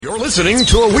You're listening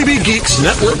to a Weeby Geeks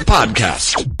Network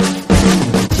podcast.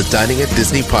 The Dining at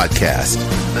Disney podcast.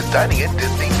 The Dining at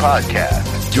Disney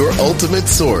podcast. Your ultimate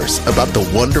source about the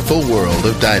wonderful world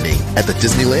of dining at the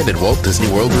Disneyland and Walt Disney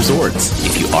World resorts.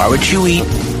 If you are what you eat,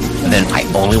 then I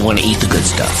only want to eat the good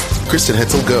stuff. Kristen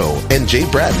Hetzel-Go and Jay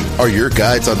Bratton are your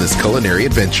guides on this culinary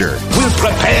adventure. We'll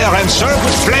prepare and serve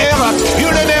with flair a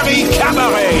culinary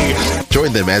cabaret.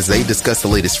 Join them as they discuss the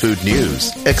latest food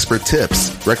news, expert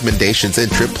tips, recommendations,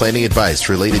 and trip planning advice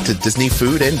related to Disney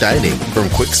food and dining, from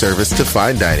quick service to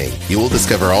fine dining. You will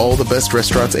discover all the best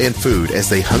restaurants and food as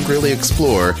they hungrily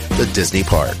explore the Disney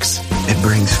parks. It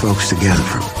brings folks together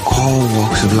from all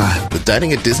walks of life. The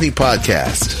Dining at Disney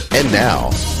podcast. And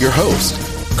now, your host,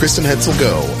 Kristen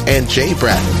Hetzel-Go and Jay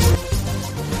Bratton.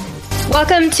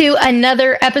 Welcome to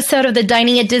another episode of the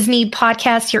Dining at Disney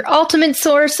podcast, your ultimate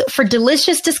source for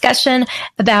delicious discussion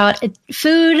about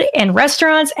food and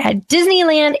restaurants at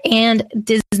Disneyland and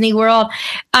Disney World.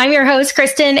 I'm your host,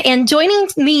 Kristen, and joining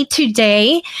me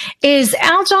today is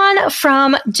Aljon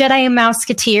from Jedi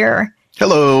Mouseketeer.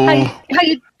 Hello.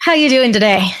 How you doing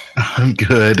today? I'm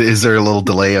good. Is there a little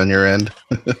delay on your end?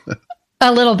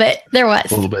 A little bit. There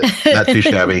was. A little bit. Not too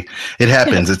shabby. It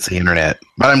happens. It's the internet.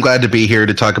 But I'm glad to be here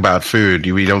to talk about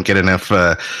food. We don't get enough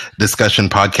discussion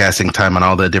podcasting time on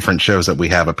all the different shows that we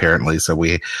have, apparently. So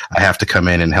I have to come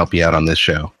in and help you out on this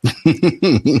show.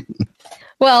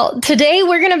 Well, today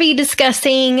we're going to be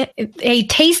discussing a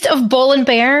Taste of Bull and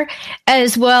Bear,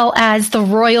 as well as the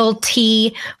Royal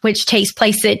Tea, which takes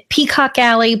place at Peacock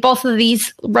Alley. Both of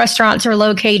these restaurants are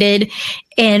located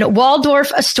in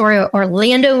Waldorf Astoria,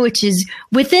 Orlando, which is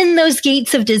within those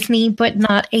gates of Disney, but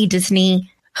not a Disney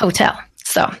hotel.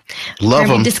 So love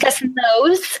them. Discussing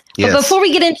those. Yes. But before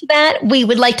we get into that, we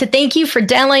would like to thank you for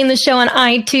downloading the show on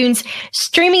iTunes,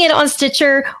 streaming it on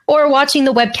Stitcher, or watching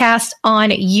the webcast on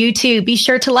YouTube. Be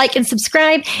sure to like and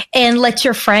subscribe and let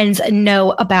your friends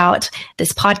know about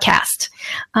this podcast.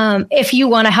 If you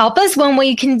want to help us, one way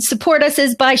you can support us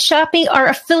is by shopping our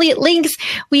affiliate links.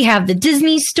 We have the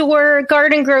Disney Store,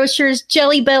 Garden Grocers,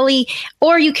 Jelly Belly,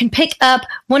 or you can pick up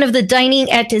one of the Dining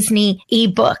at Disney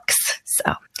ebooks.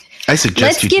 So I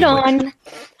suggest let's get on.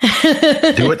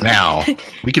 Do it now.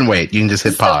 We can wait. You can just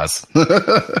hit pause.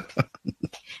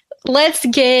 Let's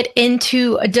get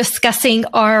into discussing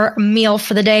our meal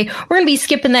for the day. We're going to be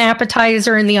skipping the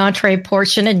appetizer and the entree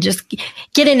portion and just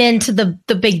getting into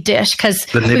the big dish because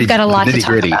we've got a lot to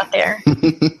talk about there.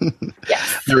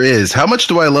 Yes. There is. How much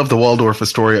do I love the Waldorf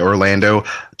Astoria Orlando?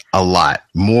 A lot.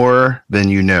 More than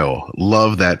you know.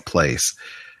 Love that place.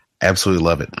 Absolutely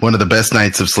love it. One of the best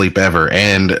nights of sleep ever.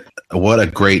 And what a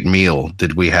great meal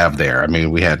did we have there. I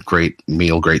mean, we had great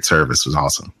meal, great service. It was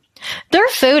awesome. Their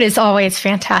food is always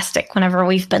fantastic whenever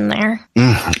we've been there.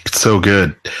 It's so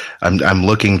good. I'm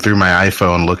looking through my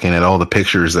iPhone, looking at all the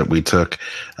pictures that we took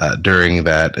during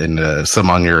that, and some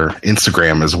on your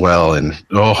Instagram as well. And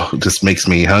it just makes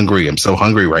me hungry. I'm so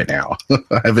hungry right now.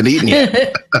 I haven't eaten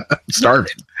yet. I'm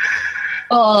starving.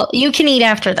 Well, you can eat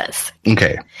after this.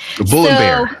 Okay. Bull and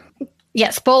Bear.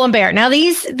 Yes, Bull and Bear. Now,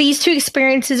 these two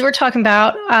experiences we're talking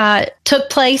about took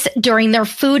place during their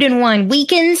Food and Wine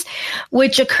weekends,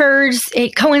 which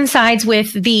it coincides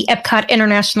with the Epcot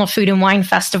International Food and Wine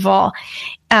Festival.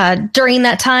 During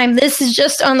that time, this is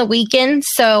just on the weekend.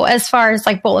 So as far as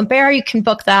like Bull and Bear, you can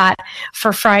book that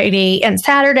for Friday and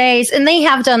Saturdays. And they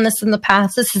have done this in the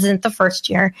past. This isn't the first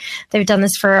year. They've done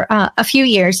this for a few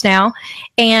years now.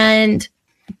 And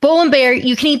Bull and Bear,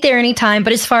 you can eat there anytime,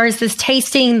 but as far as this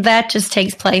tasting, that just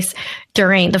takes place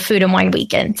during the Food and Wine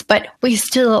weekends. But we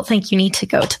still think you need to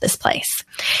go to this place.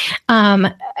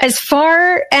 As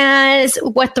far as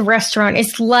what the restaurant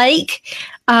is like,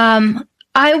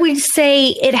 I would say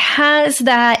it has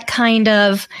that kind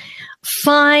of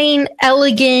fine,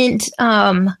 elegant,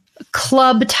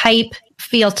 club type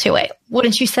feel to it.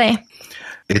 Wouldn't you say?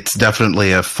 It's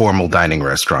definitely a formal dining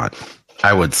restaurant,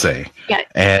 I would say. Yeah.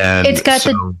 And it's got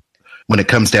when it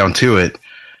comes down to it,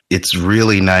 it's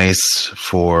really nice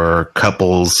for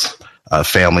couples,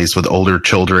 families with older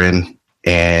children,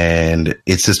 and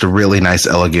it's just a really nice,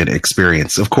 elegant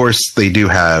experience. Of course, they do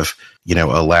have,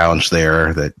 a lounge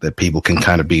there that people can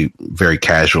kind of be very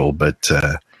casual, but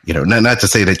not to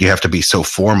say that you have to be so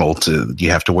formal you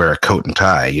have to wear a coat and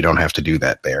tie. You don't have to do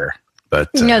that there. But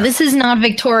no, this is not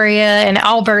Victoria and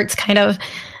Albert's kind of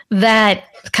that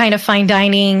kind of fine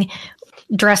dining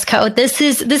dress code. This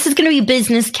is going to be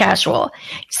business casual.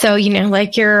 So,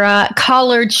 like your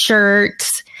collared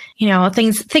shirts,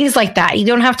 things like that. You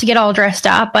don't have to get all dressed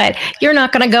up, but you're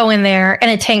not going to go in there in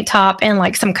a tank top and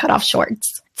like some cutoff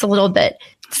shorts. It's a little bit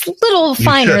It's a little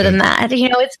finer than that. You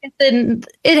know,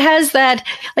 it has that,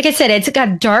 like I said, it's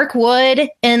got dark wood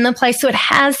in the place. So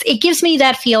it gives me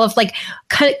that feel of like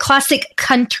classic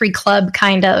country club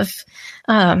kind of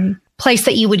place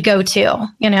that you would go to,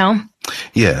 you know?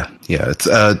 Yeah. It's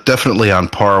definitely on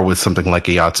par with something like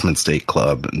a Yachtsman Steak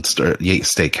Club and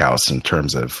Yates Steakhouse in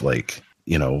terms of like,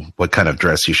 you know, what kind of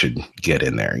dress you should get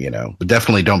in there, you know. But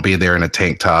definitely don't be there in a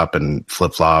tank top and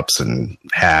flip-flops and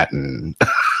hat and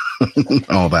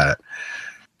all that.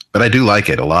 But I do like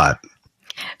it a lot.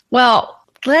 Well,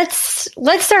 let's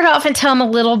start off and tell them a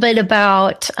little bit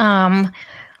about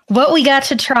what we got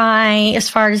to try as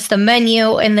far as the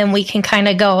menu, and then we can kind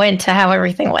of go into how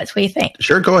everything was. What do you think?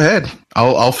 Sure, go ahead.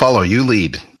 I'll follow. You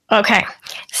lead. Okay.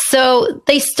 So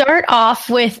they start off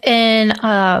with an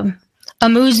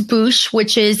amuse-bouche,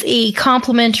 which is a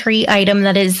complimentary item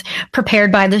that is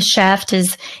prepared by the chef.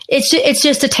 It's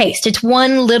just a taste. It's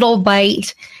one little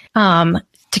bite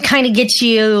to kind of get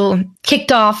you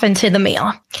kicked off into the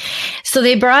meal. So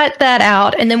they brought that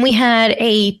out, and then we had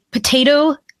a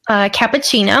potato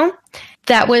cappuccino.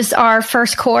 That was our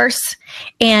first course,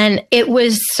 and it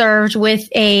was served with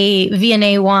a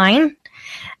Viognier wine.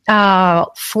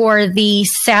 For the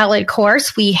salad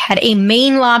course, we had a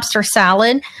Maine lobster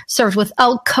salad served with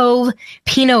Elk Cove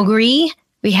Pinot Gris.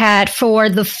 We had for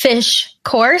the fish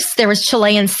course, there was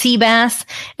Chilean sea bass,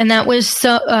 and that was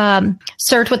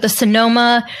served with the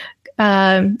Sonoma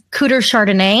Cooter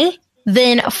Chardonnay.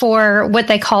 Then for what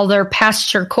they call their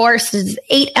pasture course is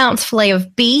 8-ounce filet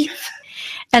of beef.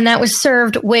 And that was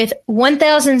served with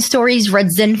 1,000 Stories Red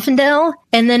Zinfandel.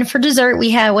 And then for dessert,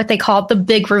 we had what they called the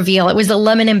big reveal. It was a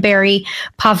lemon and berry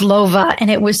pavlova,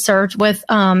 and it was served with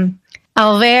Alver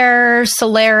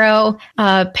Solero,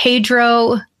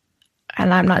 Pedro,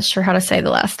 and I'm not sure how to say the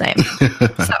last name.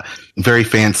 So, very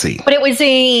fancy. But it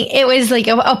was like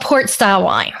a port style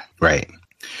wine. Right.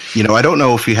 You know, I don't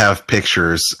know if you have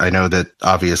pictures. I know that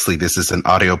obviously this is an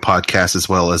audio podcast as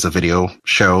well as a video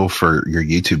show for your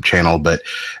YouTube channel, but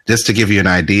just to give you an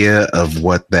idea of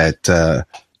what that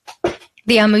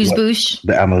the amuse-bouche.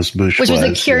 The amuse-bouche which was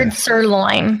a cured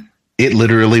sirloin. It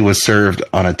literally was served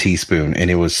on a teaspoon,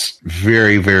 and it was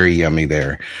very, very yummy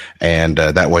there. And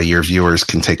that way your viewers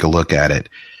can take a look at it.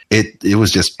 It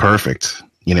was just perfect.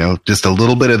 You know, just a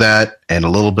little bit of that and a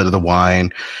little bit of the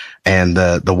wine. And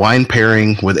the wine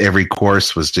pairing with every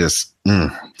course was just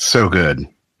so good.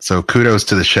 So kudos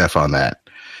to the chef on that.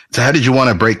 So how did you want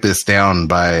to break this down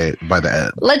by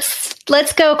the?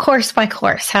 Let's go course by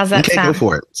course. How's that sound? Go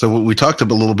for it. So we talked a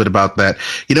little bit about that.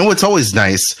 You know, it's always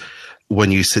nice when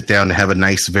you sit down to have a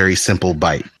nice, very simple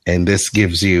bite. And this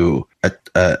gives you a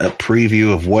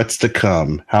preview of what's to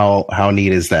come. How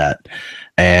neat is that?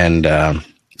 And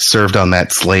served on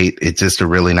that slate, it's just a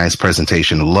really nice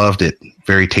presentation. Loved it.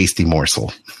 Very tasty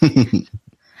morsel.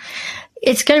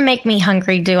 It's going to make me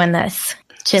hungry doing this.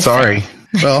 Sorry.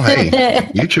 Well, hey,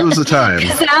 you chose the time.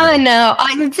 I know.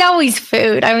 It's always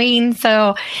food. I mean,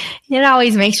 so it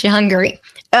always makes you hungry.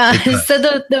 So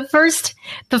the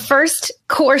first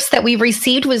course that we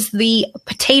received was the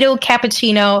potato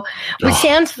cappuccino, which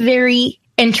sounds very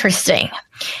interesting.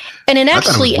 And it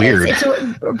actually is. It's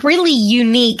a really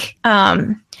unique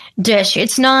dish.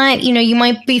 It's not, you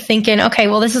might be thinking, okay,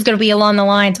 well, this is going to be along the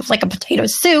lines of like a potato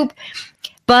soup,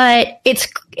 but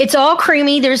it's all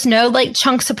creamy. There's no like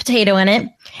chunks of potato in it,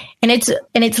 and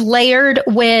it's layered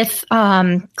with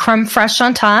creme fraiche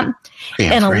on top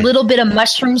and a little bit of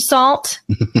mushroom salt.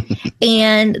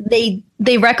 And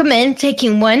they recommend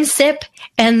taking one sip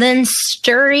and then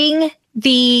stirring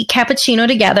the cappuccino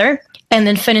together and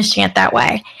then finishing it that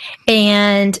way.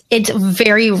 And it's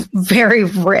very, very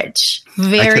rich,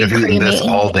 very creamy. I could have eaten this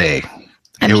all day.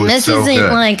 I mean, this isn't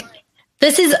good.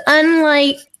 This is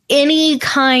unlike any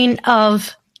kind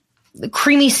of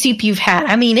creamy soup you've had.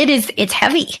 I mean, it's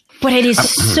heavy, but it is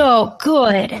so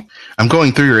good. I'm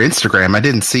going through your Instagram. I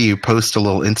didn't see you post a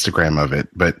little Instagram of it,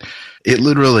 but it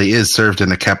literally is served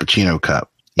in a cappuccino cup.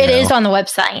 It is on the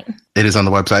website. It is on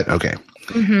the website? Okay.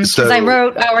 Mm-hmm. So I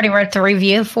already wrote the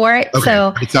review for it. Okay.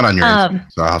 So it's not on your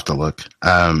so I'll have to look.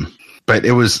 But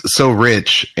it was so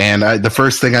rich, and the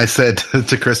first thing I said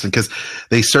to Kristen, because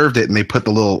they served it and they put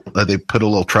a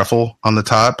little truffle on the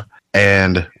top,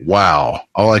 and wow,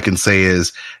 all I can say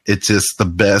is it's just the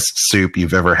best soup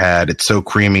you've ever had. It's so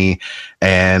creamy,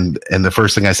 and the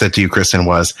first thing I said to you, Kristen,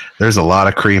 was there's a lot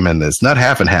of cream in this. Not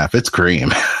half and half. It's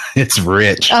cream. It's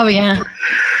rich. Oh yeah.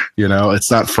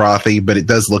 It's not frothy, but it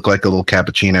does look like a little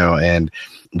cappuccino, and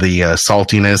the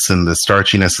saltiness and the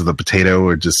starchiness of the potato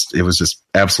it was just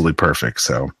absolutely perfect.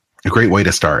 So a great way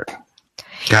to start.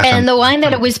 Gosh, and the wine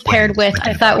that it was paired with,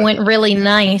 I thought went really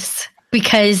nice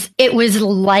because it was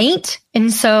light.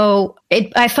 And so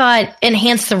I thought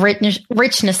enhanced the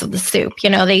richness of the soup. You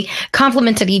know, they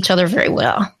complemented each other very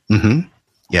well. Mm-hmm.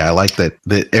 Yeah, I like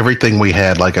that everything we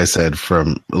had, like I said,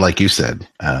 like you said,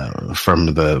 from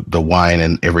the wine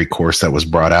and every course that was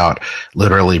brought out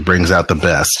literally brings out the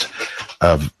best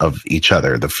of each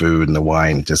other. The food and the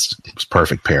wine just was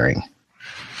perfect pairing.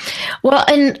 Well,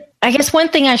 and I guess one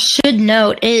thing I should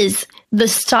note is the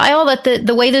style that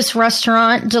the way this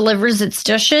restaurant delivers its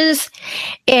dishes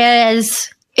is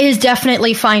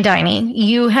definitely fine dining.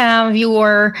 You have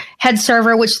your head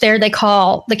server, which there they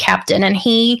call the captain, and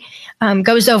he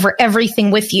goes over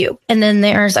everything with you. And then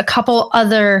there's a couple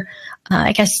other,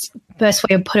 I guess best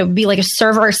way to put it would be like a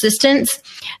server assistants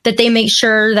that they make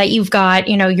sure that you've got,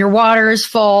 you know, your water is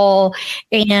full.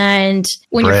 And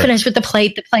when you're finished with the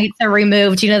plates are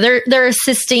removed. You know, they're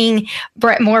assisting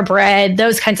more bread,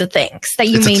 those kinds of things that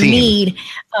you may need.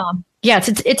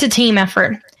 It's a team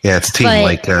effort. Yeah, it's a team,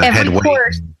 like head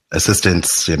wait,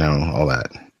 assistants, you know, all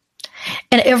that.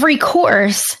 And every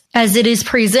course, as it is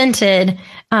presented,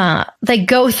 they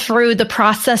go through the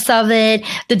process of it,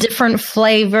 the different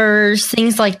flavors,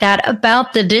 things like that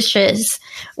about the dishes,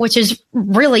 which is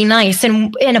really nice.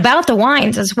 And about the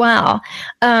wines as well.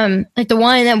 Like the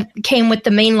wine that came with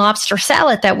the Maine lobster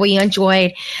salad that we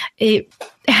enjoyed, it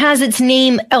has its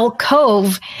name Elk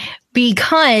Cove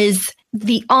because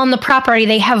on the property,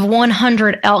 they have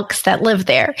 100 elks that live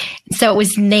there. So it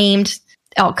was named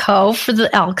Elk Cove for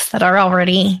the elks that are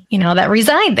already, you know, that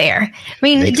reside there. I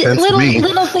mean,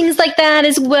 little things like that,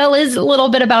 as well as a little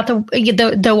bit about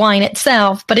the wine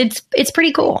itself, but it's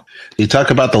pretty cool. You talk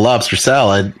about the lobster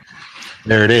salad.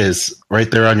 There it is,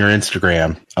 right there on your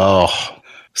Instagram. Oh,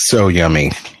 so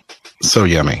yummy. So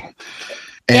yummy.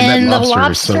 And that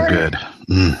lobster is so good.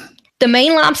 Mm. The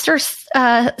Maine lobster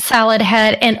salad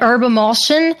had an herb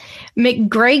emulsion,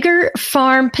 McGregor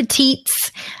Farm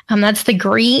Petites. That's the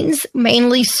greens,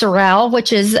 mainly sorrel,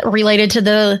 which is related to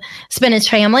the spinach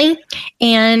family,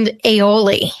 and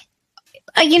aioli.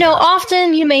 You know,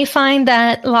 often you may find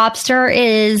that lobster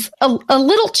is a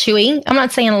little chewy. I'm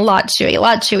not saying a lot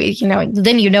chewy, you know,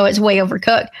 then you know it's way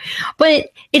overcooked. But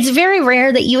it's very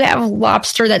rare that you have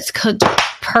lobster that's cooked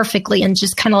perfectly and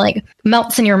just kind of like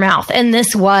melts in your mouth. And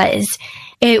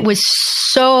it was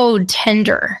so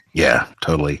tender. Yeah,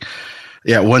 totally.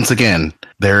 Yeah, once again,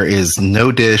 there is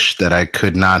no dish that I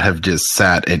could not have just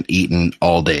sat and eaten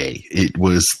all day. It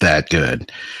was that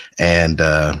good. And,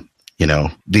 you know,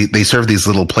 they serve these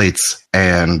little plates,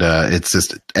 and it's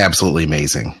just absolutely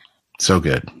amazing. So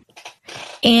good.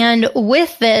 And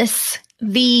with this,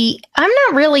 I'm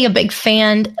not really a big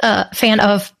fan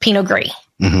of Pinot Gris.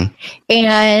 Mm-hmm.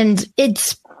 And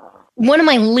it's one of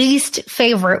my least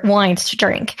favorite wines to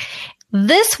drink.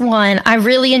 This one I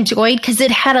really enjoyed because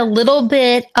it had a little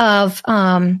bit of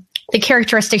the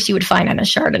characteristics you would find in a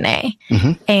Chardonnay.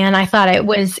 Mm-hmm. And I thought it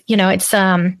was, you know, it's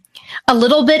a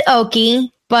little bit oaky,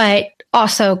 but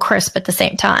also crisp at the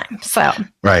same time. So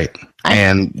right.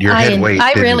 And your head weight.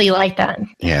 I really like that.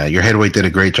 Yeah, your head weight did a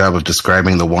great job of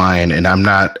describing the wine. And I'm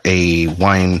not a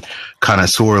wine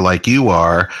connoisseur like you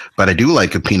are, but I do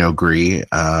like a Pinot Gris.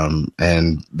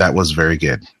 And that was very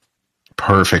good.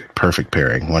 Perfect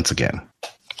pairing once again.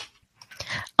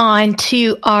 On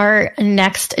to our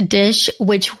next dish,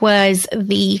 which was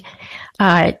the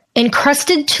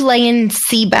encrusted Chilean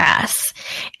sea bass.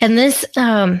 And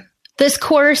this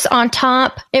course on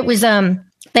top, it was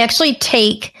they actually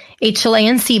take a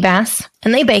Chilean sea bass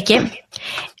and they bake it.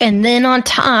 And then on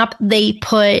top, they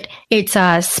put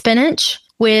spinach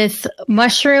with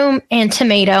mushroom and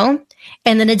tomato.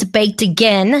 And then it's baked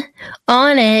again.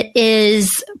 On it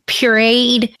is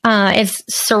pureed, it's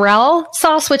sorrel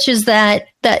sauce, which is that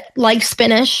like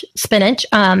spinach,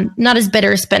 not as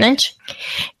bitter as spinach.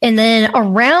 And then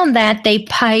around that, they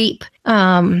pipe,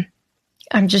 I'm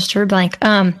just drew blank,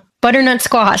 butternut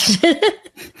squash.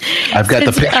 I've got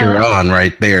the picture on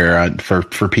right there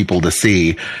for people to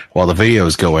see while the video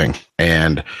is going.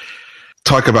 And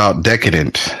talk about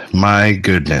decadent. My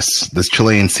goodness. This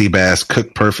Chilean sea bass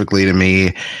cooked perfectly to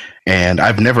me. And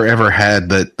I've never, ever had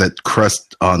that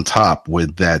crust on top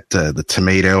with that the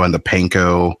tomato and the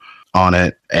panko on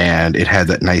it. And it had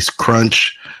that nice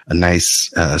crunch, a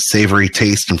nice savory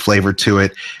taste and flavor to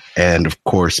it. And, of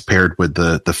course, paired with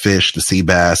the fish, the sea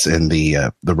bass, and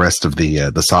the rest of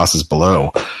the sauces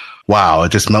below. Wow,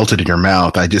 it just melted in your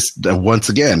mouth. I just, once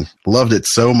again, loved it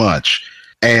so much.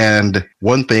 And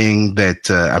one thing that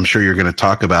I'm sure you're going to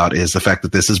talk about is the fact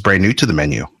that this is brand new to the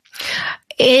menu.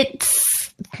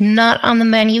 It's not on the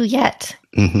menu yet.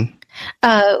 Mm-hmm.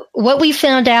 What we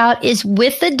found out is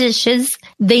with the dishes,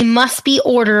 they must be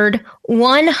ordered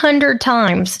 100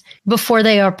 times before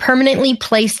they are permanently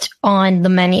placed on the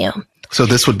menu. So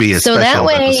this would be a so special that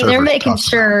way the they're making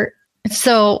sure.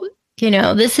 So,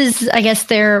 this is, I guess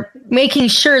they're making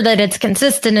sure that it's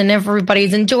consistent and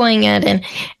everybody's enjoying it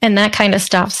and that kind of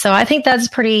stuff. So I think that's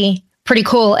pretty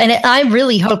cool. And I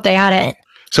really hope they add it.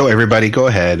 So everybody go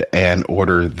ahead and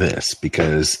order this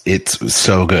because it's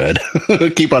so good.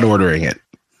 Keep on ordering it.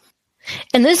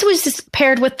 And this was just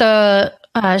paired with the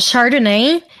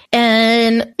Chardonnay,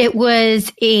 and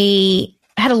it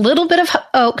had a little bit of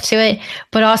oak to it,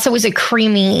 but also was a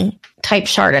creamy type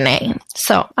Chardonnay.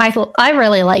 So I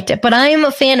really liked it, but I am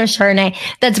a fan of Chardonnay.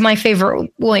 That's my favorite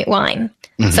white wine.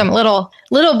 Mm-hmm. So I'm a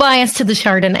little biased to the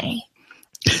Chardonnay.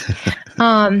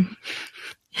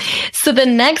 So the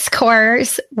next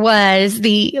course was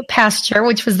the pasture,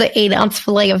 which was the 8-ounce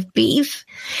filet of beef.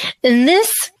 And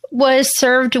this was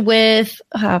served with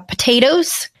potatoes,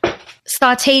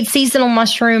 sauteed seasonal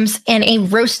mushrooms, and a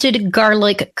roasted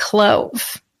garlic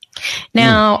clove.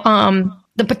 Now,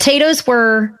 the potatoes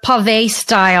were pave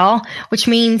style, which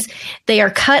means they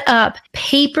are cut up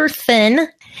paper thin,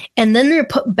 and then they're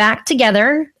put back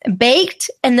together, baked,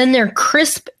 and then they're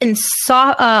crisp and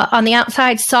soft on the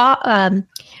outside, soft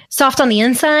on the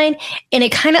inside, and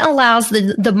it kind of allows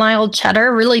the mild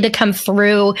cheddar really to come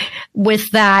through with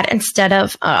that instead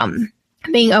of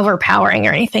being overpowering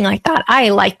or anything like that. I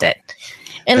liked it.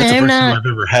 And that's the first time I've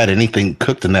ever had anything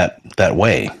cooked in that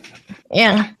way.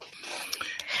 Yeah.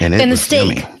 And the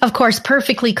steak, yummy. Of course,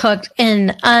 perfectly cooked.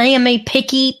 And I am a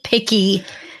picky.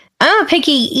 I'm a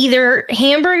picky either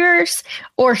hamburgers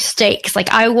or steaks. Like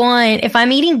if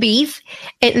I'm eating beef,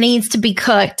 it needs to be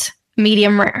cooked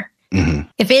medium rare. Mm-hmm.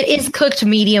 If it is cooked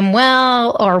medium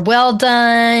well or well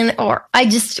done, or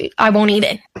I won't eat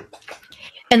it.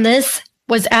 And this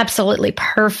was absolutely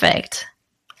perfect.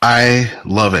 I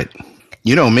love it.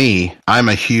 You know me, I'm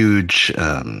a huge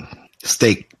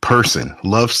steak person.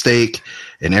 Love steak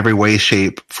in every way,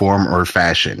 shape, form, or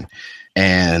fashion.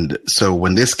 And so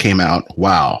when this came out,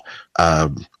 wow.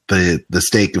 The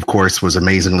steak, of course, was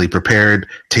amazingly prepared,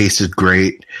 tasted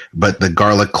great, but the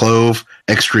garlic clove,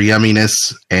 extra yumminess,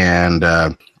 and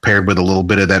paired with a little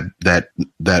bit of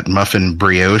that muffin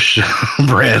brioche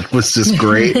bread was just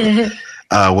great.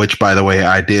 Which, by the way,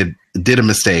 I did a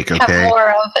mistake. Okay,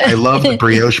 I love the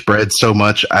brioche bread so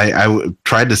much. I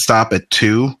tried to stop at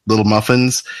 2 little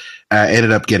muffins. I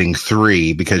ended up getting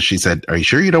 3 because she said, "Are you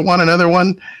sure you don't want another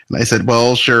one?" And I said,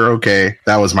 "Well, sure, okay."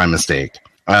 That was my mistake.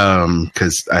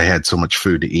 Because I had so much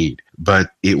food to eat,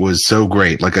 but it was so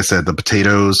great. Like I said, the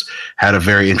potatoes had a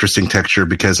very interesting texture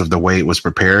because of the way it was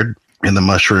prepared, and the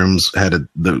mushrooms had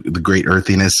the great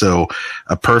earthiness. So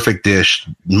a perfect dish,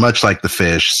 much like the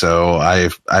fish. So I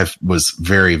was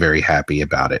very, very happy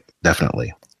about it.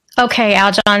 Definitely. Okay,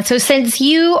 Aljon. So since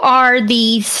you are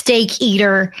the steak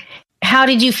eater, how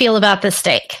did you feel about the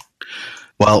steak?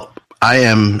 Well, I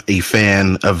am a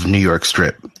fan of New York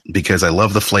strip because I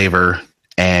love the flavor.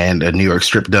 And a New York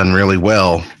strip done really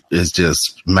well is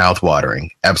just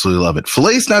mouth-watering. Absolutely love it.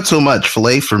 Filet's not so much.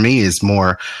 Filet for me is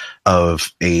more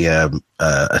of a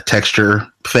texture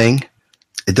thing.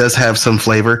 It does have some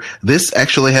flavor. This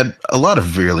actually had a lot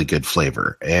of really good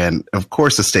flavor. And of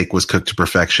course, the steak was cooked to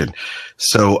perfection.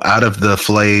 So out of the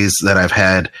filets that I've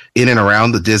had in and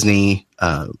around the Disney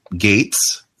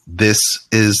gates, this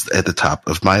is at the top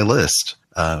of my list.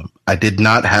 I did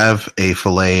not have a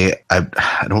filet. I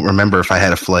don't remember if I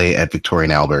had a filet at Victoria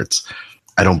and Albert's.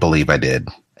 I don't believe I did.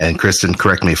 And Kristen,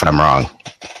 correct me if I'm wrong.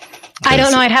 I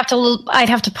don't know. I'd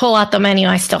have to pull out the menu.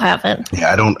 I still haven't.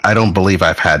 Yeah, I don't believe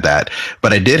I've had that.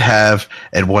 But I did have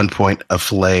at one point a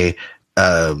filet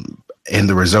in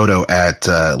the risotto at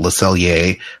Le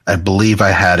Cellier. I believe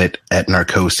I had it at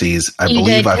Narcosis.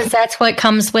 Because that's what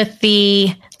comes with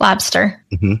the lobster.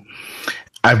 Mm-hmm.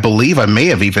 I believe I may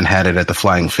have even had it at the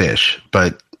Flying Fish,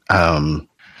 but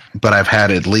I've had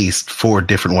at least 4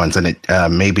 different ones, and it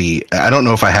maybe I don't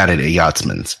know if I had it at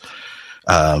Yachtsman's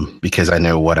because I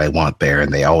know what I want there,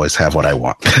 and they always have what I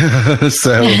want.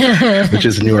 So, which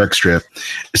is a New York strip.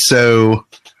 So,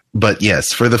 but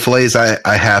yes, for the fillets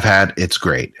I have had, it's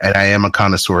great, and I am a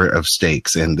connoisseur of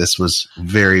steaks, and this was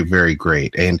very, very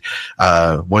great. And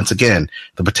once again,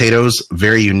 the potatoes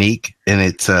very unique in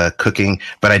its cooking,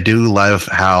 but I do love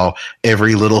how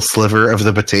every little sliver of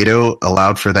the potato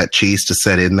allowed for that cheese to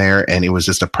set in there, and it was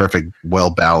just a perfect, well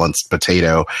balanced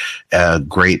potato.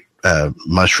 Great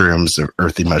mushrooms,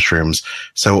 earthy mushrooms.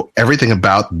 So everything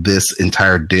about this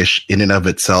entire dish, in and of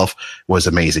itself, was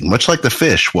amazing, much like the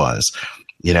fish was.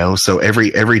 You know, so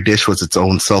every dish was its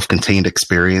own self-contained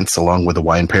experience along with a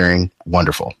wine pairing.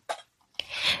 Wonderful.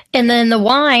 And then the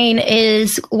wine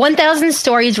is 1000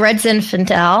 Stories Red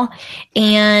Zinfandel.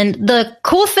 And the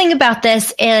cool thing about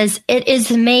this is it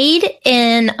is made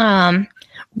in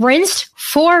rinsed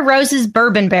Four Roses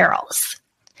bourbon barrels.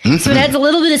 Mm-hmm. So it adds a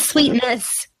little bit of sweetness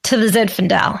to the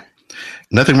Zinfandel.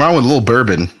 Nothing wrong with a little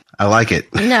bourbon. I like it.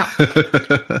 No.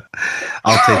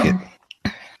 I'll take it.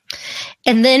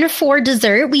 And then for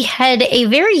dessert, we had a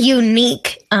very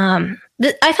unique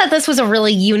I thought this was a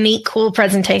really unique, cool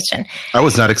presentation. I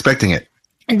was not expecting it.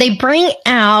 And they bring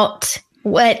out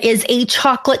what is a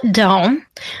chocolate dome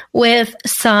with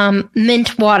some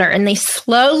mint water. And they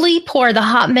slowly pour the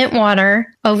hot mint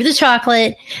water over the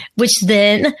chocolate, which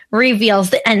then reveals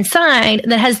the inside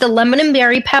that has the lemon and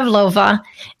berry pavlova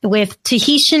with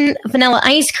Tahitian vanilla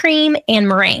ice cream and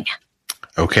meringue.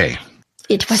 Okay.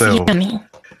 It was yummy.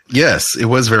 Yes, it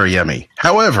was very yummy.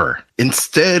 However,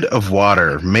 instead of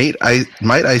water, might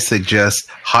I suggest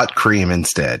hot cream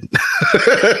instead?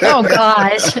 Oh,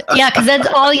 gosh. Yeah, because that's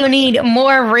all you need.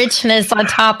 More richness on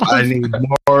top. I need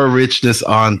more richness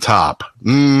on top.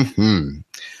 Mm-hmm.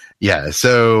 Yeah,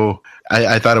 so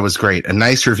I thought it was great. A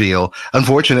nice reveal.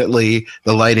 Unfortunately,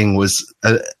 the lighting was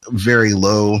very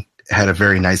low, had a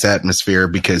very nice atmosphere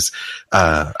because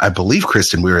I believe,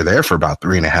 Kristen, we were there for about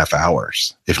 3.5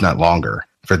 hours, if not longer.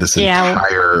 For this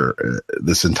entire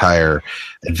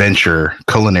adventure,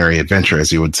 culinary adventure,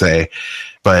 as you would say.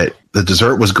 But the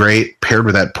dessert was great, paired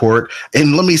with that port.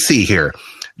 And let me see here.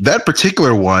 That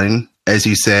particular one, as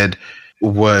you said,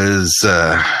 was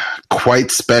quite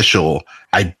special.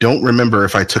 I don't remember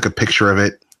if I took a picture of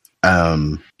it.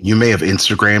 You may have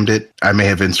Instagrammed it. I may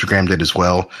have Instagrammed it as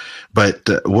well. But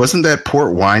wasn't that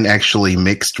port wine actually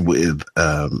mixed with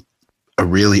a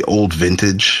really old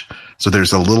vintage? So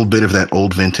there's a little bit of that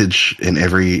old vintage in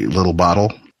every little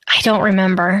bottle? I don't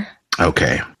remember.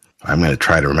 Okay. I'm going to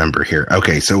try to remember here.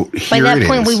 Okay, so here it is. By that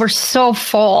point, we were so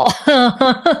full.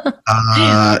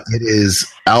 It is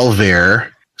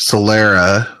Alver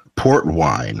Solera port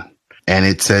wine. And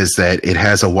it says that it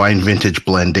has a wine vintage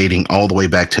blend dating all the way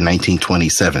back to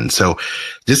 1927. So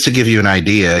just to give you an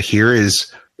idea, here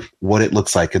is what it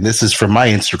looks like. And this is from my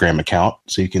Instagram account.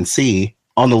 So you can see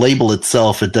on the label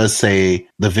itself, it does say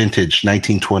the vintage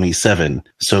 1927.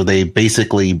 So they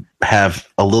basically have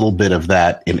a little bit of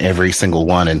that in every single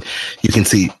one. And you can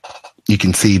see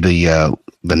the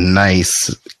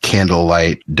nice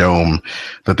candlelight dome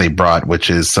that they brought, which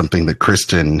is something that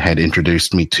Kristen had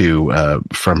introduced me to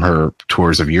from her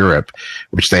tours of Europe,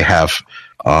 which they have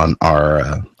on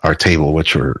our table,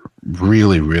 which were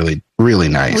really, really, really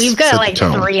nice. We've got like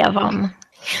 3 of them.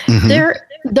 Mm-hmm.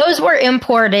 Those were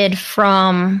imported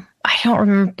from, I don't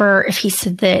remember if he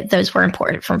said that those were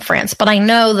imported from France, but I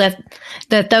know that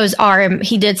those are,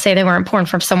 he did say they were imported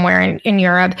from somewhere in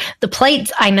Europe. The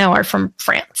plates I know are from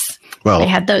France. Well, they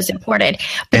had those imported.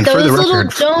 But those little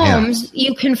domes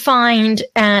you can find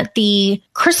at the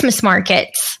Christmas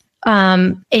markets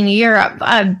in Europe.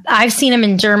 I've seen them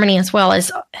in Germany as well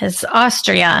as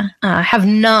Austria. Have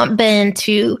not been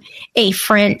to a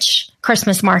French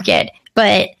Christmas market,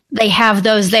 but they have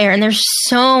those there, and there's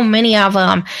so many of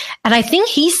them. And I think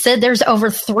he said there's over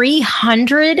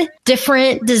 300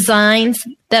 different designs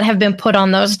that have been put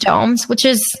on those domes,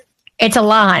 it's a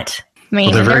lot. I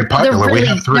mean, they're very popular. We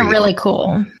have 3. They're really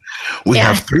cool. We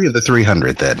have 3 of the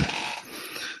 300 then.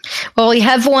 Well, we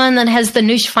have one that has the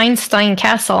Neuschwanstein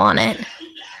Castle on it.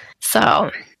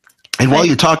 So. And while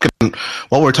we're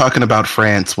talking about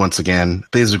France, once again,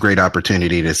 this is a great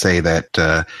opportunity to say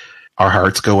that, our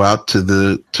hearts go out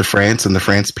to France and the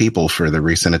France people for the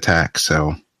recent attack.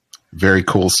 So very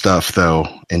cool stuff, though,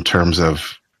 in terms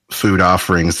of food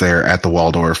offerings there at the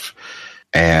Waldorf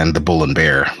and the Bull and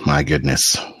Bear. My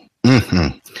goodness.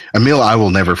 Mm-hmm. A meal I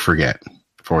will never forget,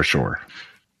 for sure.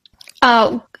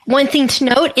 One thing to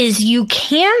note is you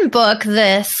can book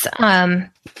this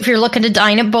if you're looking to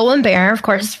dine at Bull and Bear, of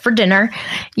course, for dinner.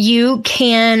 You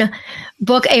can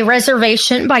book a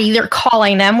reservation by either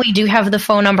calling them. We do have the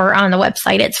phone number on the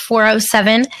website. It's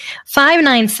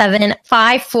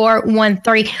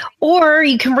 407-597-5413. Or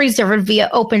you can reserve it via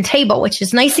Open Table, which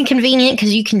is nice and convenient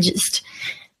because you can just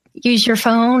use your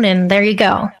phone and there you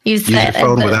go. Use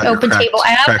the Open Table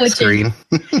app, which screen.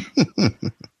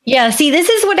 Yeah, see, this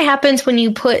is what happens when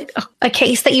you put a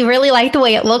case that you really like the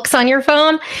way it looks on your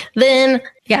phone. Then,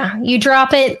 yeah, you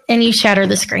drop it and you shatter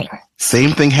the screen.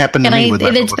 Same thing happened to me with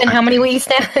that. It's been how many weeks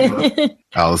now?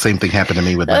 The same thing happened to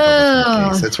me with that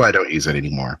case. That's why I don't use it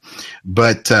anymore.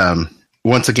 But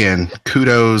once again,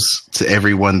 kudos to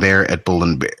everyone there at Bull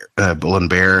and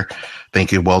Bear.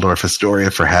 Thank you, Waldorf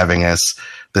Astoria, for having us.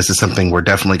 This is something we're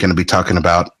definitely going to be talking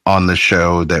about on the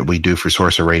show that we do for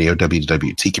Sorcerer Radio,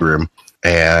 WW Tiki Room.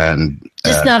 and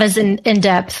just not as in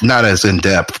depth. Not as in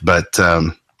depth, but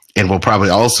and we'll probably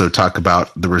also talk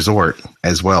about the resort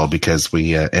as well, because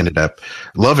we ended up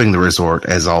loving the resort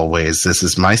as always. This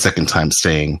is my second time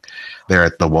staying there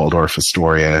at the Waldorf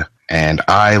Astoria, and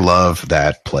I love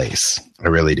that place. I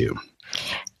really do.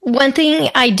 One thing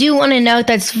I do want to note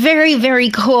that's very,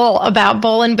 very cool about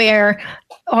Bull and Bear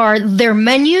are their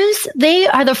menus. They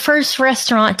are the first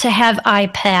restaurant to have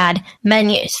iPad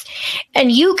menus.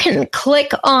 And you can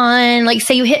click on, like,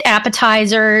 say you hit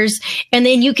appetizers, and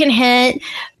then you can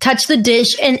touch the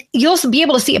dish, and you'll be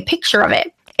able to see a picture of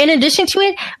it. In addition to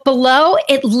it, below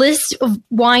it lists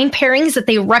wine pairings that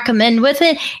they recommend with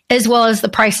it, as well as the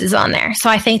prices on there. So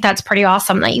I think that's pretty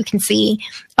awesome that you can see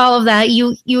all of that.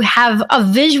 You have a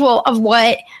visual of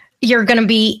what you're going to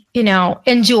be,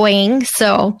 enjoying.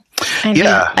 So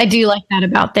I do like that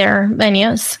about their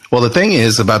menus. Well, the thing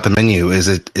is about the menu is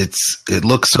it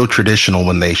looks so traditional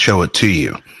when they show it to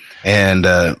you. And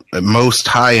most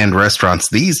high-end restaurants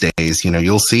these days,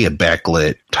 you'll see a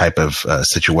backlit type of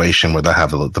situation where they'll have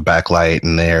the backlight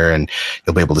in there and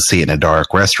you'll be able to see it in a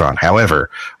dark restaurant. However,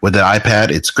 with the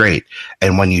iPad, it's great.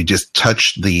 And when you just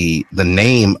touch the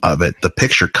name of it, the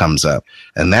picture comes up.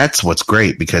 And that's what's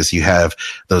great, because you have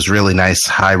those really nice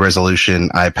high-resolution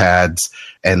iPads,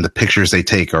 and the pictures they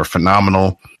take are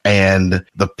phenomenal. And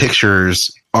the pictures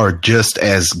are just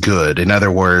as good. In other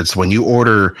words, when you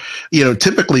order,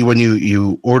 typically when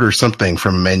you order something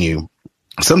from a menu,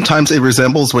 sometimes it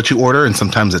resembles what you order and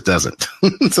sometimes it doesn't.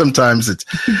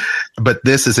 But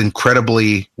this is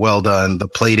incredibly well done. The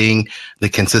plating, the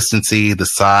consistency, the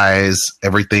size,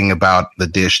 everything about the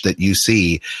dish that you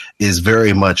see is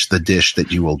very much the dish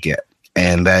that you will get.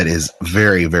 And that is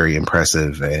very, very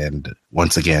impressive. And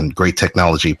once again, great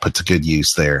technology put to good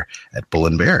use there at Bull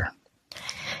and Bear.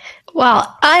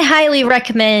 Well, I highly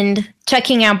recommend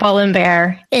checking out Bull and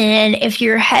Bear. And if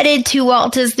you're headed to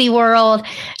Walt Disney World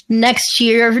next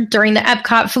year during the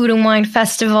Epcot Food and Wine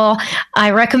Festival,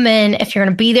 I recommend, if you're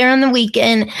going to be there on the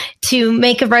weekend, to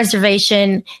make a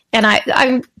reservation. And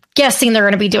I'm guessing they're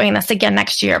going to be doing this again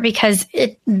next year, because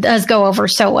it does go over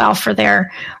so well for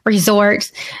their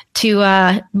resorts,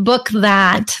 to book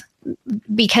that,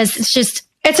 because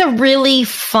it's a really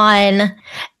fun,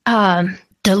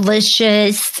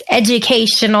 delicious,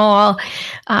 educational.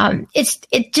 It's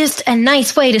just a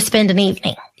nice way to spend an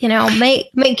evening.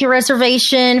 Make your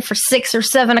reservation for 6 or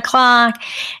 7 o'clock.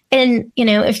 And,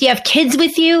 if you have kids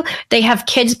with you, they have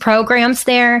kids programs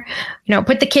there.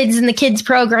 Put the kids in the kids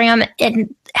program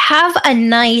and have a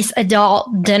nice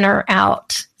adult dinner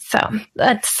out. So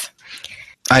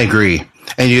I agree.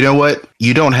 And you know what?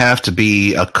 You don't have to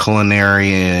be a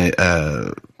culinary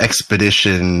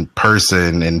expedition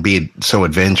person and be so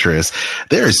adventurous.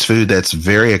 There is food that's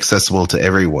very accessible to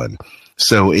everyone.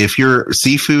 So if your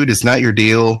seafood is not your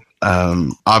deal,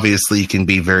 obviously you can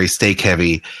be very steak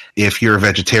heavy. If you're a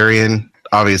vegetarian,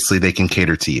 obviously they can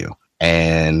cater to you.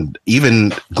 And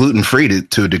even gluten-free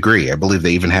to a degree. I believe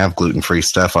they even have gluten-free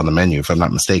stuff on the menu, if I'm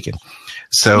not mistaken.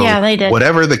 So yeah, they did.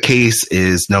 Whatever the case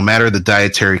is, no matter the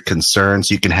dietary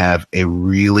concerns, you can have a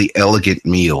really elegant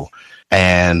meal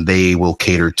and they will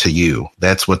cater to you.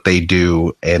 That's what they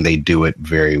do, and they do it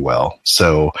very well.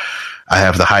 So I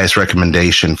have the highest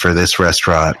recommendation for this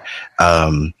restaurant.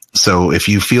 So if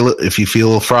you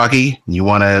feel froggy, you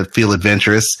want to feel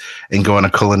adventurous and go on a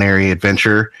culinary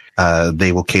adventure,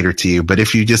 they will cater to you. But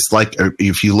if you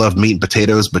if you love meat and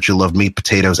potatoes, but you love meat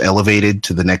potatoes elevated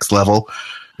to the next level,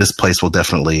 this place will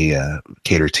definitely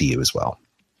cater to you as well.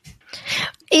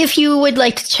 If you would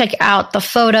like to check out the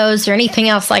photos or anything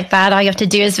else like that, all you have to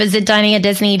do is visit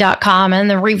diningatdisney.com, and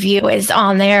the review is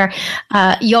on there.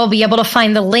 You'll be able to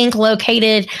find the link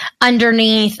located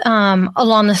underneath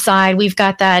along the side. We've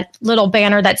got that little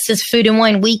banner that says Food and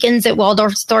Wine Weekends at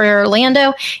Waldorf Astoria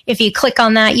Orlando. If you click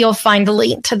on that, you'll find the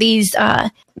link to these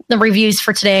the reviews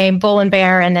for today, Bull and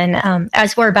Bear, and then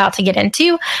as we're about to get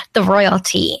into, the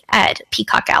Royalty at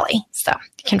Peacock Alley. So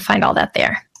you can find all that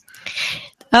there.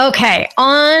 Okay,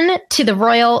 on to the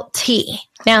Royalty.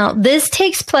 Now, this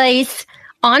takes place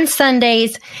on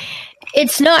Sundays.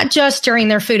 It's not just during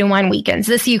their Food and Wine weekends.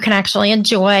 This you can actually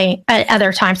enjoy at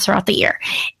other times throughout the year.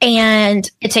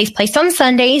 And it takes place on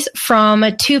Sundays from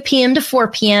 2 p.m. to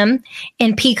 4 p.m.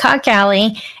 in Peacock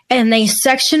Alley. And they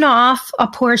section off a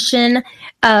portion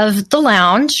of the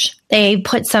lounge. They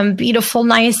put some beautiful,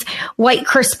 nice, white,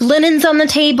 crisp linens on the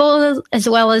table, as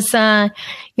well as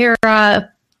your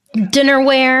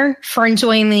dinnerware for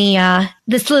enjoying the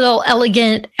this little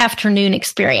elegant afternoon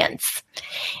experience.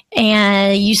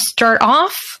 And you start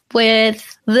off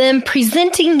with them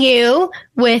presenting you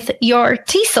with your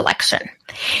tea selection.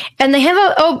 And they have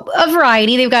a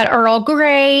variety. They've got Earl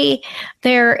Grey.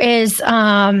 There is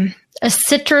a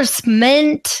citrus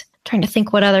mint. I'm trying to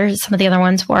think what some of the other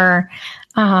ones were.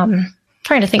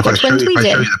 Trying to think which ones we did.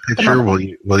 If I show you the picture,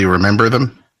 will you remember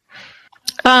them?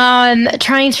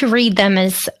 Trying to read them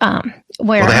is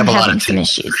where I'm having some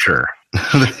issues. Sure.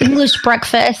 English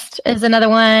breakfast is another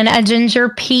one. A ginger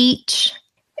peach.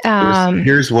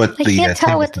 Here's what the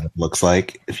table setup looks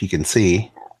like. If you can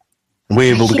see,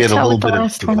 we're able to get a little bit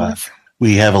of.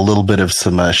 We have a little bit of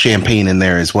some champagne in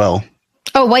there as well.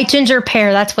 Oh, white ginger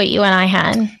pear. That's what you and I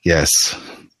had. Yes,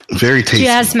 very tasty.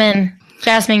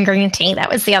 Jasmine green tea.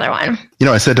 That was the other one. You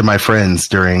know, I said to my friends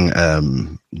during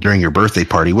your birthday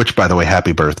party, which, by the way,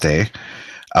 happy birthday.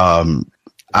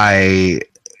 I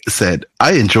said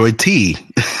I enjoyed tea.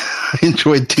 I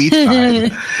enjoyed tea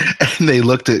time.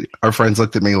 And our friends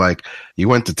looked at me like, you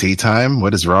went to tea time?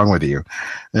 What is wrong with you?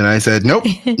 And I said, nope.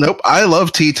 I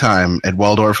love tea time at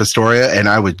Waldorf Astoria, and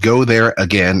I would go there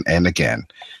again and again.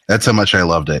 That's how much I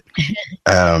loved it.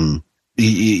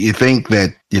 You think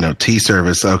that, tea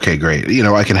service, okay, great.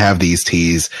 I can have these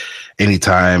teas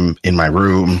anytime in my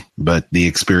room, but the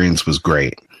experience was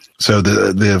great. So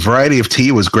the variety of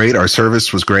tea was great. Our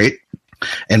service was great.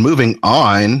 And moving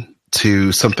on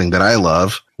to something that I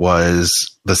love was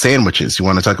the sandwiches. You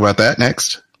want to talk about that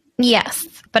next? Yes.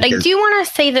 But I do want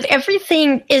to say that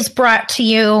everything is brought to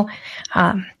you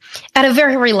at a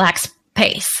very relaxed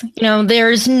pace.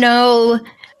 There's no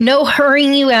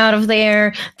hurrying you out of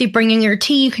there. They bring in your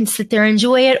tea. You can sit there and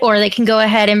enjoy it, or they can go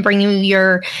ahead and bring you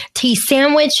your tea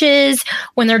sandwiches.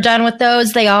 When they're done with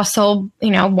those, they also,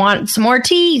 want some more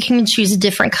tea. You can choose a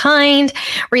different kind.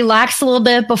 Relax a little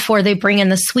bit before they bring in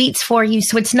the sweets for you.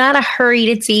 So it's not a hurried,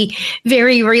 it's a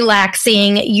very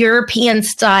relaxing European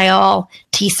style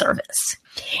tea service.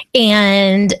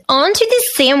 And onto the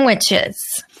sandwiches.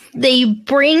 They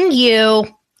bring you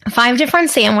 5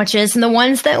 different sandwiches, and the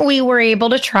ones that we were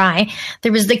able to try,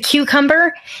 there was the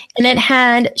cucumber, and it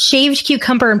had shaved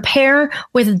cucumber and pear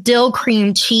with dill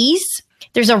cream cheese.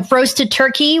 There's a roasted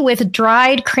turkey with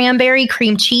dried cranberry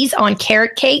cream cheese on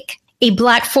carrot cake, a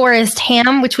Black Forest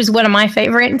ham, which was one of my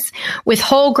favorites, with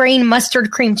whole grain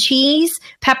mustard cream cheese,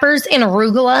 peppers, and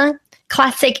arugula,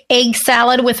 classic egg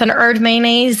salad with an herb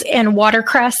mayonnaise and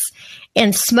watercress,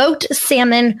 and smoked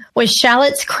salmon with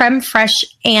shallots, creme fraiche,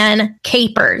 and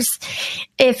capers.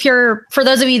 For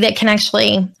those of you that can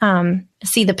actually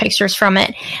see the pictures from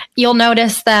it, you'll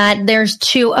notice that there's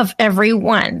 2 of every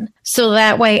one. So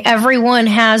that way everyone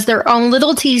has their own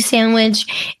little tea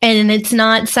sandwich, and it's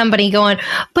not somebody going,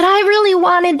 but I really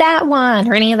wanted that one,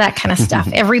 or any of that kind of stuff.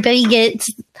 Everybody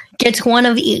gets one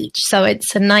of each. So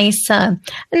it's a nice, and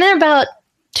they're about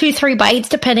 2-3 bites,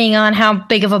 depending on how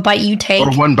big of a bite you take.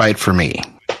 Or 1 bite for me.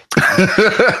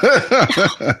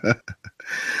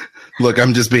 Look,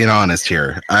 I'm just being honest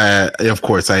here. Of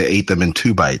course, I ate them in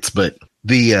 2 bites, but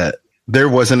there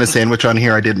wasn't a sandwich on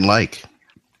here I didn't like.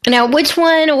 Now, which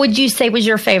one would you say was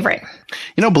your favorite?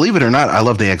 Believe it or not, I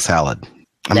love the egg salad.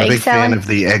 I'm a big fan of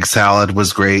the egg salad.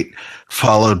 Was great,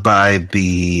 followed by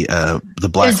the Black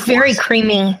Forest. It was very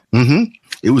creamy. Mm-hmm.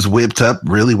 It was whipped up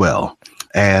really well.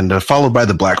 And followed by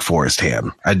the Black Forest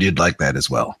ham. I did like that as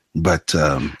well. But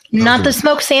not the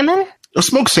smoked salmon? The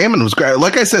smoked salmon was great.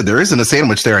 Like I said, there isn't a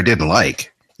sandwich there I didn't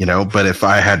like. But if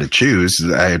I had to choose,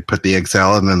 I'd put the egg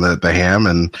salad and then the ham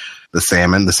and the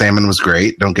salmon. The salmon was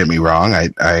great. Don't get me wrong.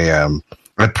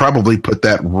 I'd probably put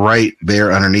that right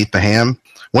there underneath the ham.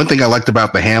 One thing I liked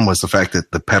about the ham was the fact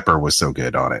that the pepper was so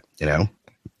good on it. It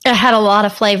had a lot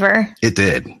of flavor. It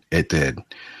did.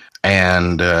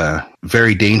 And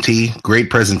very dainty, great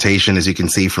presentation, as you can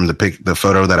see from the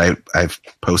photo that I've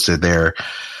posted there.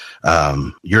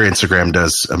 Your Instagram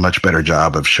does a much better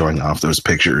job of showing off those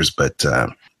pictures, but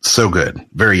so good,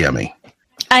 very yummy.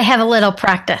 I have a little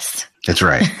practice. That's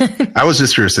right. I was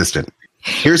just your assistant.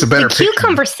 Here's a better the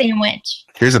cucumber sandwich.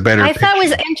 Here's a better. I thought it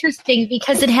was interesting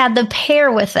because it had the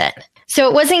pear with it, so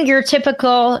it wasn't your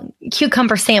typical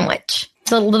cucumber sandwich.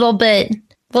 It's a little bit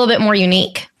more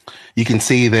unique. You can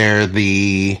see there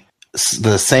the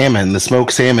salmon, the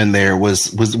smoked salmon. There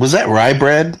was that rye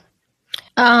bread?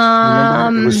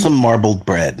 It was some marbled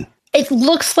bread. It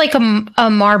looks like a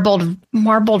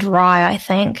marbled rye, I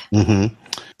think. Mm-hmm.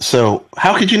 So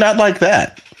how could you not like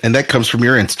that? And that comes from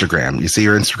your Instagram. You see,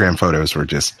 your Instagram photos were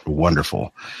just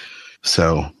wonderful.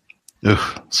 So,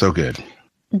 so good.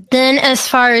 Then, as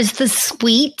far as the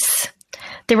sweets,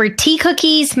 there were tea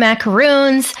cookies,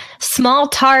 macaroons, small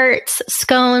tarts,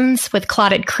 scones with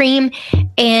clotted cream,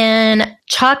 and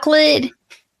chocolate,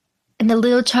 and the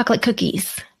little chocolate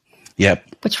cookies. Yep.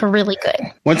 which were really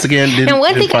good. Once again, And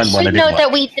one thing I should note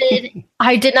that we did,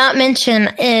 I did not mention,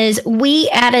 is we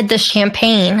added the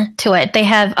champagne to it. They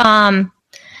have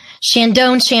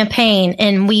Chandon champagne,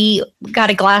 and we got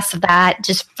a glass of that,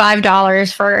 just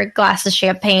 $5 for a glass of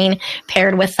champagne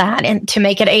paired with that, and to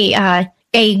make it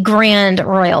a grand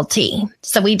royalty.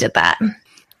 So we did that.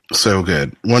 So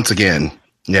good. Once again,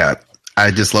 yeah,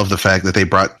 I just love the fact that they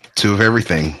brought 2 of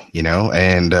everything,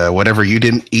 and whatever you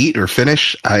didn't eat or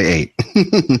finish, I ate.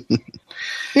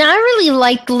 Now, I really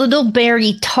liked Little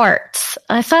Berry tarts.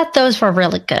 I thought those were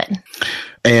really good.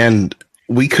 And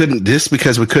we couldn't, just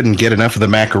because we couldn't get enough of the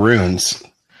macaroons.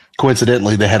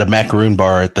 Coincidentally, they had a macaroon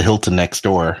bar at the Hilton next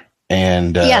door.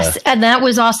 And yes, and that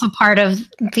was also part of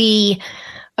the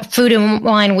Food and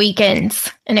Wine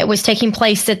weekends, and it was taking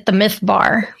place at the Myth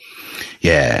Bar.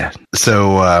 Yeah.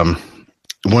 So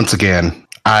once again,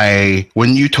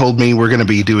 when you told me we're going to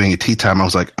be doing a tea time, I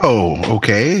was like, oh,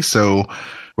 okay. So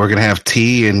we're going to have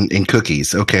tea and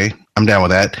cookies. Okay. I'm down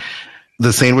with that.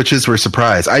 The sandwiches were a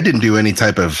surprise. I didn't do any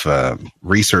type of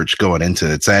research going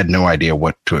into it, so I had no idea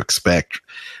what to expect.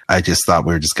 I just thought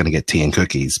we were just going to get tea and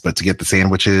cookies, but to get the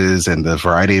sandwiches and the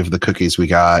variety of the cookies we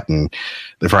got and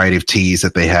the variety of teas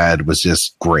that they had was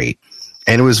just great.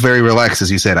 And it was very relaxed,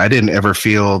 as you said. I didn't ever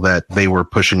feel that they were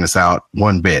pushing us out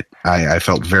one bit. I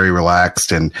felt very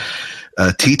relaxed, and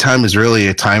tea time is really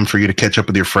a time for you to catch up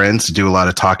with your friends, to do a lot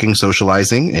of talking,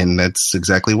 socializing, and that's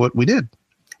exactly what we did.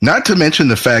 Not to mention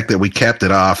the fact that we capped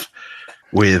it off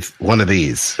with one of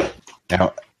these.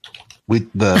 Now,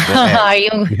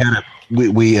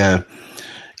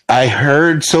 I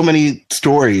heard so many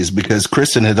stories because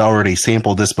Kristen had already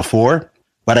sampled this before,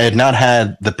 but I had not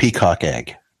had the peacock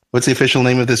egg. What's the official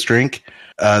name of this drink?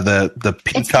 The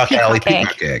Peacock Alley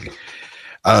Peacock Egg.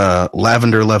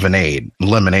 Lavender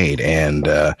lemonade, and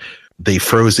they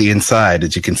froze the inside.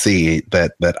 As you can see,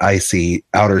 that icy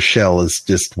outer shell is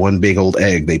just one big old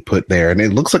egg they put there, and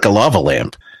it looks like a lava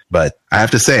lamp. But I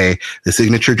have to say, the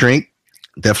signature drink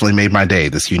definitely made my day.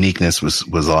 This uniqueness was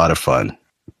a lot of fun.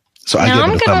 So I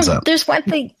give it a thumbs up. There's one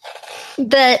thing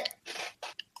that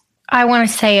I want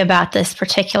to say about this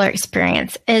particular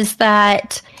experience is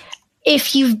that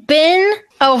if you've been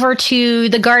over to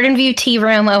the Garden View Tea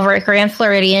Room over at Grand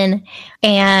Floridian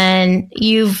and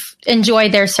you've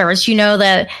enjoyed their service, you know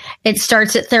that it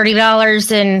starts at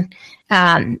 $30 and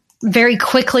very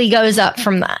quickly goes up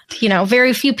from that.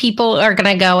 Very few people are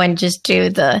going to go and just do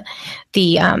the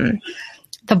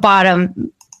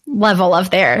bottom level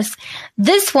of theirs.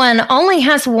 This one only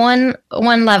has one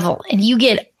level, and you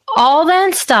get all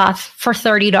that stuff for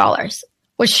 $30,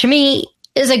 which to me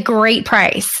is a great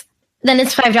price. Then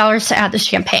it's $5 to add the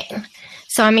champagne.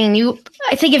 So, I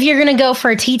think if you're going to go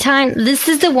for a tea time, this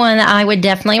is the one that I would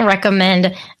definitely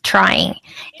recommend trying.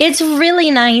 It's really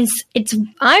nice.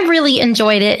 I really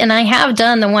enjoyed it, and I have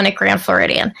done the one at Grand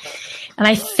Floridian. And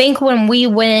I think when we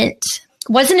went,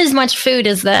 wasn't as much food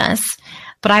as this,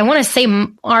 but I want to say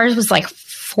ours was like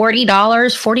 $40,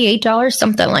 $48,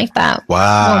 something like that.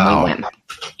 Wow. When we went.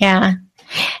 Yeah.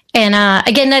 And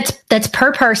again, that's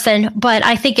per person, but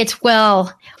I think it's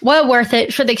well worth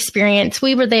it for the experience.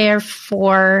 We were there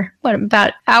for about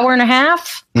an hour and a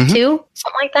half, 2, something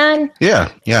like that. Yeah.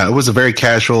 It was a very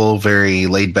casual, very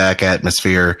laid back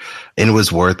atmosphere, and it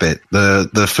was worth it.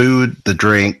 The food, the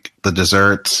drink, the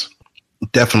desserts,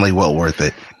 definitely well worth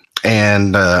it.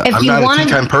 And I'm not a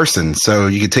tea time person, so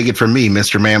you can take it from me,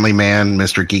 Mr. Manly Man,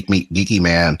 Mr. Geeky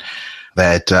Man,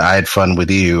 that I had fun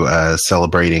with you,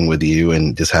 celebrating with you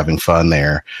and just having fun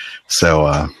there. So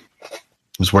it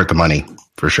was worth the money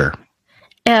for sure.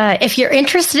 If you're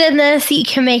interested in this, you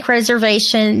can make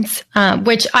reservations,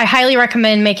 which I highly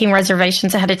recommend making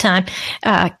reservations ahead of time.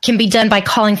 Can be done by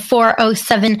calling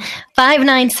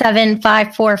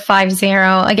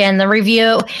 407-597-5450. Again, the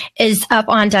review is up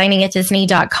on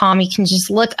diningatdisney.com. You can just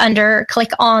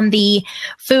click on the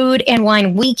Food and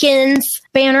Wine Weekends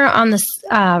banner on the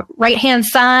right-hand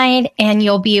side, and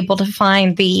you'll be able to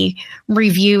find the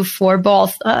review for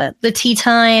both the tea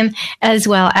time as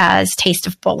well as Taste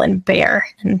of Bull and Bear.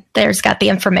 And there's got the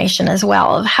information as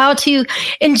well of how to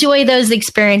enjoy those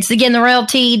experiences. Again, the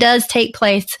royalty does take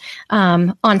place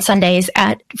on Sundays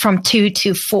from 2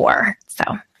 to 4. So,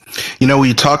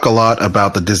 we talk a lot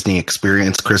about the Disney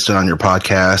experience, Kristen, on your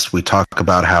podcast. We talk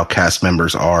about how cast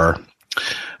members are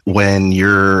when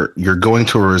you're going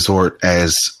to a resort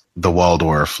as the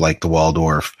Waldorf,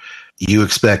 you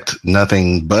expect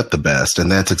nothing but the best.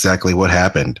 And that's exactly what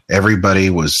happened. Everybody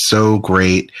was so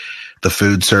great. The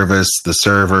food service, the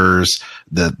servers,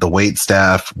 the wait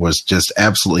staff was just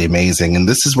absolutely amazing. And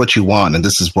this is what you want. And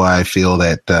this is why I feel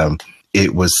that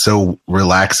it was so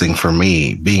relaxing for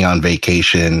me being on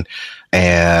vacation,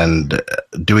 and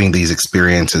doing these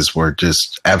experiences were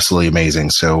just absolutely amazing.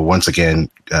 So once again,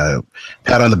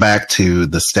 pat on the back to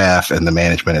the staff and the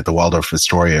management at the Waldorf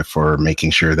Astoria for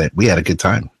making sure that we had a good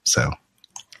time. So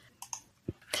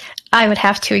I would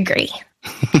have to agree.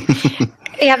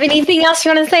 You have anything else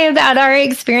you want to say about our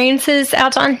experiences,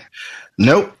 Aljon?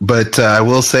 Nope, but I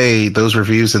will say those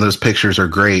reviews and those pictures are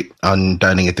great on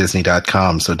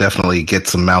diningatdisney.com. So definitely get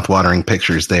some mouthwatering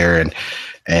pictures there,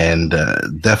 and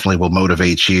definitely will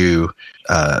motivate you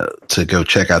to go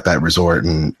check out that resort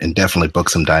and definitely book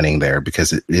some dining there,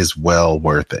 because it is well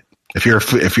worth it. If you're a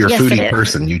foodie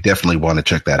person, you definitely want to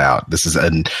check that out. This is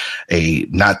a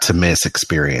not to miss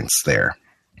experience there.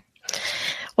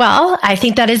 Well, I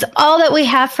think that is all that we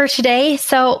have for today.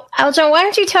 So, Aljon, why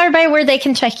don't you tell everybody where they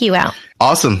can check you out?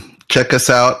 Awesome. Check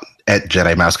us out at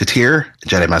Jedi Mouseketeer,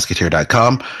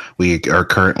 JediMouseketeer.com. We are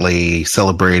currently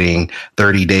celebrating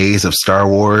 30 days of Star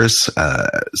Wars.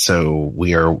 So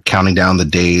we are counting down the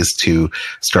days to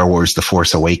Star Wars The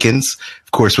Force Awakens.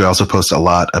 Of course, we also post a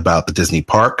lot about the Disney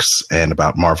parks and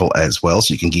about Marvel as well.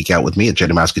 So you can geek out with me at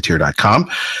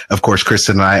JediMouseketeer.com. Of course,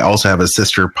 Kristen and I also have a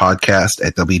sister podcast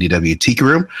at WDW Tiki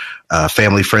Room, a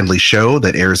family-friendly show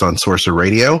that airs on Sorcerer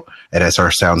Radio at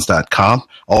srsounds.com.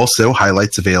 Also,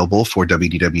 highlights available for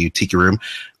WDW Tiki Room,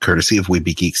 courtesy of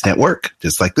Weeby Geeks Network.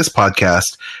 Just like this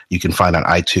podcast, you can find on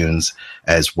iTunes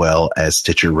as well as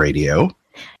Stitcher Radio.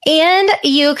 And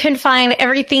you can find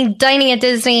everything Dining at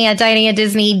Disney at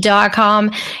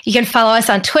diningatdisney.com. You can follow us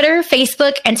on Twitter,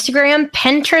 Facebook, Instagram,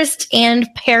 Pinterest, and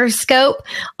Periscope.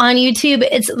 On YouTube,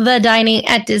 it's The Dining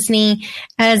at Disney.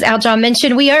 As Aljon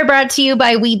mentioned, we are brought to you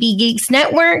by Weeby Geeks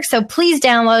Network. So please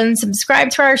download and subscribe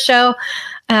to our show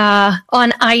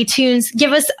on iTunes.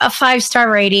 Give us a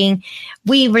 5-star rating.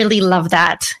 We really love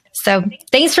that. So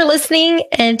thanks for listening.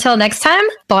 Until next time,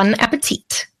 bon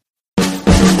appetit.